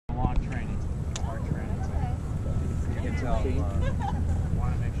myself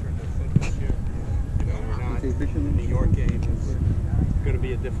want to make sure they're fit this year. You know, we're not. The New York game is going to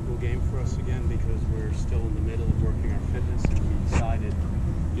be a difficult game for us again because we're still in the middle of working our fitness, and we decided,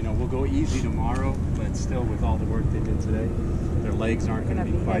 you know, we'll go easy tomorrow, but still with all the work they did today, their legs aren't going to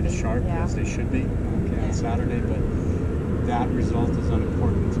be quite as sharp as they should be on Saturday. But that result is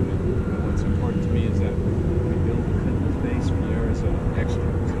unimportant to me. You know, what's important to me is that we build a fitness base. Pierre is an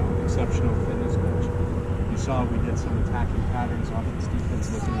exceptional fitness coach. You saw we did some attacking patterns, offense,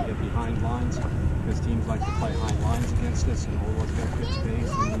 defense, looking to get behind lines, because teams like to play high lines against us, and Ola's got good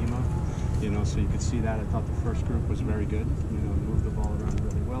space, and Lima. You know, so you could see that. I thought the first group was very good. You know, moved the ball around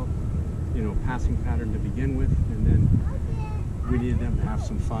really well. You know, passing pattern to begin with, and then we needed them to have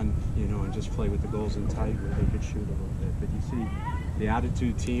some fun, you know, and just play with the goals in tight where they could shoot a little bit. But you see, the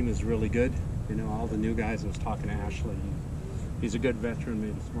attitude team is really good. You know, all the new guys. I was talking to Ashley. He's a good veteran,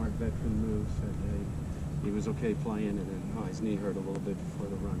 made a smart veteran move. Said, hey, he was okay playing, and then his knee hurt a little bit before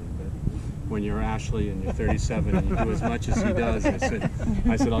the running. But when you're Ashley and you're 37 and you do as much as he does, I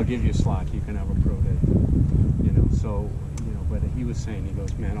said, I'll give you slack. You can have a pro day. You know, so, you know, but he was saying, he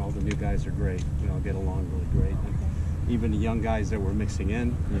goes, man, all the new guys are great. You know, get along really great. And even the young guys that we're mixing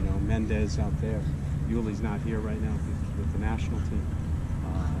in, you know, Mendez out there. Yuli's not here right now with the national team.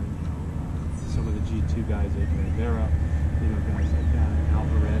 You know, some of the G2 guys, Vera, you know, guys like that,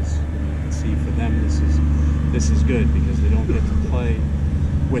 Alvarez. And you can see for them this is good because they don't get to play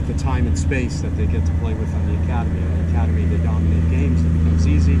with the time and space that they get to play with on the academy. In the academy, they dominate games. It becomes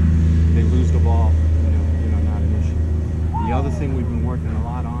easy. They lose the ball. You know, not an issue. The other thing we've been working a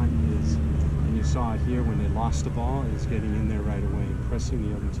lot on is, and you saw it here when they lost the ball, is getting in there right away, pressing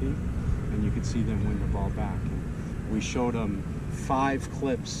the other team, and you could see them win the ball back. And we showed them 5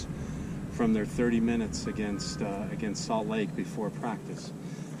 clips from their 30 minutes against Salt Lake before practice,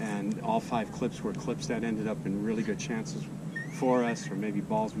 and all 5 clips were clips that ended up in really good chances for us, or maybe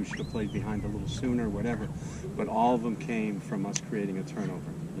balls we should have played behind a little sooner, whatever. But all of them came from us creating a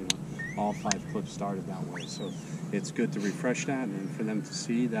turnover. You know, all 5 clips started that way. So it's good to refresh that and for them to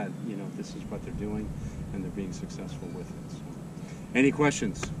see that, you know, this is what they're doing and they're being successful with it. So, any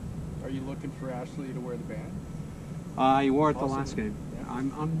questions? Are you looking for Ashley to wear the band? He wore it the last game. Yeah.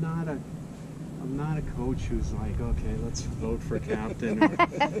 I'm not a coach who's like, okay, let's vote for captain.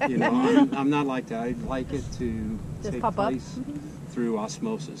 Or, you know, I'm not like that. I'd like it to just take place through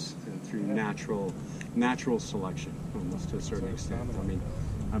osmosis and through natural selection, almost to a certain extent.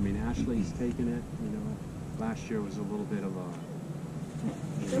 I mean, Ashley's taken it. You know, last year was a little bit of a,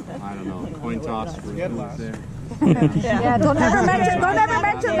 you know, I don't know, coin toss for who was there. Yeah, don't ever mention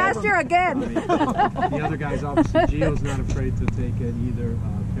last year again. I mean, the other guys, obviously, Gio's not afraid to take it either.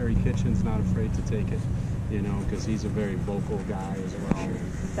 Perry Kitchen's not afraid to take it, you know, because he's a very vocal guy as well.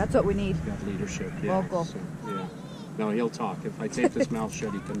 That's what we need. He's got leadership. Yeah, vocal. So, yeah. No, he'll talk. If I taped his mouth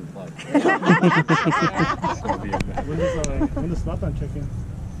shut, he couldn't play. So When does Zlatan check in?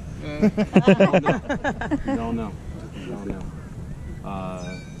 Don't know. You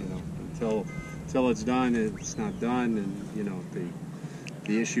know, until it's done, it's not done, and you know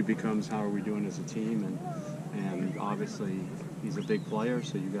the issue becomes how are we doing as a team, and obviously he's a big player,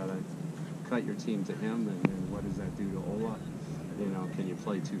 so you got to cut your team to him, and then what does that do to Ola? You know, can you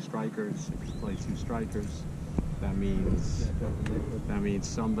play 2 strikers? If you play 2 strikers, that means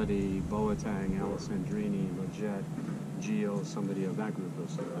somebody, Boateng, Alessandrini, Leggett, Gio, somebody of that group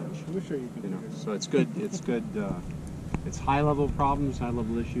goes to the bench. I'm sure you can. You know, so it's good. It's good. It's high-level problems,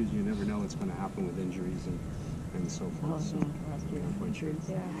 high-level issues. You never know what's going to happen with injuries and so forth. So, quite sure.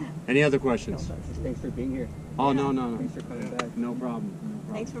 Any other questions? Thanks for being here. Oh, no. Thanks for coming back. No problem.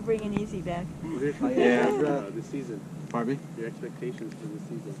 Thanks for bringing Easy back. This season. Pardon me? Your expectations for this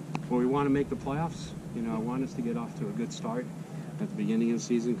season? Well, we want to make the playoffs. You know, I want us to get off to a good start at the beginning of the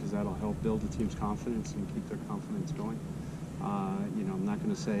season because that'll help build the team's confidence and keep their confidence going. You know, I'm not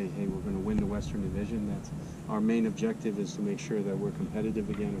going to say, hey, we're going to win the Western Division. That's our main objective, is to make sure that we're competitive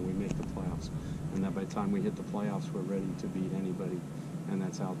again and we make the playoffs. And that by the time we hit the playoffs, we're ready to beat anybody, and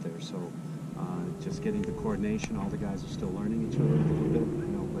that's out there. So just getting the coordination, all the guys are still learning each other a little bit, you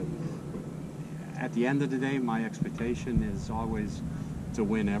know, but at the end of the day, my expectation is always to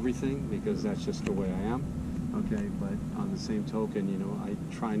win everything because that's just the way I am. Okay, but on the same token, you know, I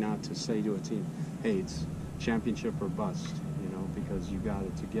try not to say to a team, hey, it's championship or bust, you know, because you got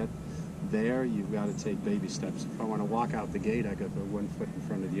to get there, you've got to take baby steps. If I want to walk out the gate, I got to put 1 foot in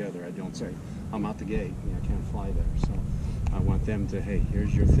front of the other. I don't say, I'm out the gate, you know, I can't fly there. So I want them to, hey,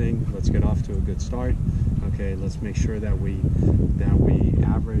 here's your thing, let's get off to a good start. Okay, let's make sure that we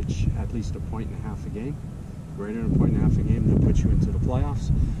average at least 1.5 points a game, greater than 1.5 points a game, that puts you into the playoffs,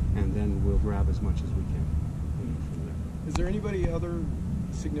 and then we'll grab as much as we can, you know, from there. Is there anybody other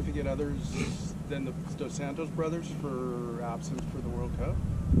significant others than the Dos Santos brothers for absence for the World Cup?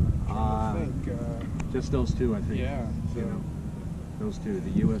 I think. Just those two, I think. Yeah. You know, those two.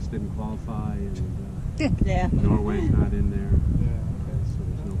 The U.S. didn't qualify, and Yeah. Norway's not in there. Yeah. So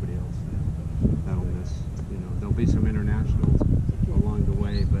there's nobody else that'll miss. You know, there'll be some internationals along the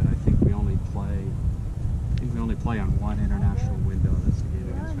way, but I think we only play. On one international window. That's the game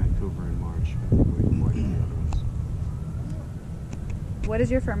against Vancouver in March. I think we avoided the other ones. What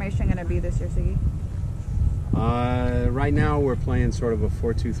is your formation going to be this year, Sigi? Right now we're playing sort of a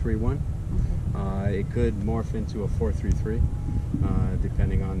 4-2-3-1. It could morph into a 4-3-3,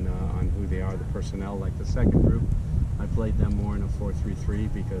 depending on who they are, the personnel. Like the second group, I played them more in a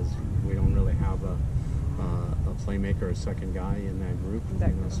 4-3-3 because we don't really have a playmaker, a second guy in that group,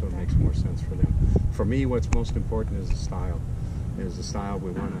 so it makes more sense for them. For me, what's most important is the style.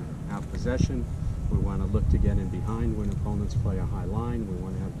 We want to have possession. We want to look to get in behind when opponents play a high line. We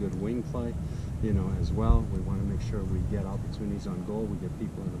want to have good wing play, as well. We want to make sure we get opportunities on goal. We get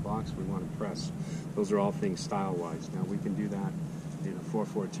people in the box. We want to press. Those are all things style-wise. Now, we can do that in a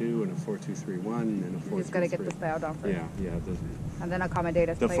 4-4-2, and a 4-2-3-1, and a 4-3-3. You just got to get the style down first. Yeah. And then accommodate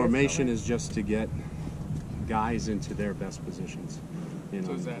us. The formation is just to get guys into their best positions.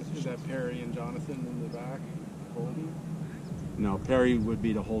 So is that Perry and Jonathan in the back holding? No, Perry would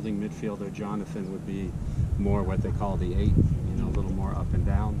be the holding midfielder. Jonathan would be more what they call the 8, a little more up and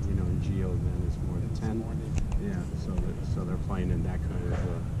down. And Gio then is more the 10. Yeah, so they're playing in that kind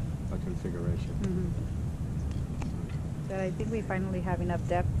of a configuration. But I think we finally have enough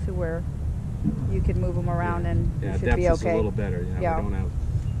depth to where you can move them around and you should depth be okay. is a little better. Yeah.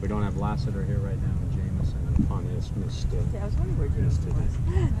 We don't have Lassiter here right now, and Jameson and Pontius missed it. Yeah, I was wondering where Jameson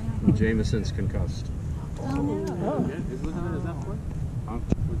was. Jameson's concussed. Was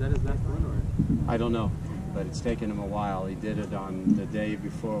that his last one, or? I don't know, but it's taken him a while. He did it on the day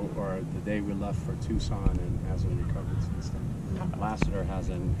before, or the day we left for Tucson, and hasn't recovered since then. Lassiter has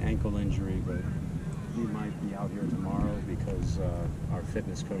an ankle injury, but he might be out here tomorrow because our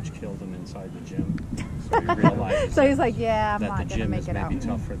fitness coach killed him inside the gym. So he realized So he's like, yeah, I'm that not the going to gym make is it out. maybe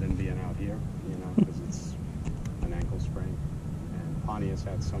tougher than being out here, because it's an ankle sprain. And Pontius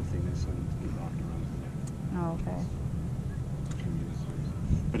had something this and he walked around today. Oh, okay.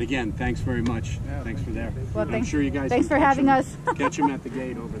 But again, thanks very much. Yeah, thanks for there. Well, I'm sure you guys thanks can for catch having him, us. Catch him at the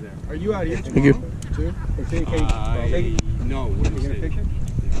gate over there. Are you out here tomorrow, too? No, Taking a Wednesday. picture?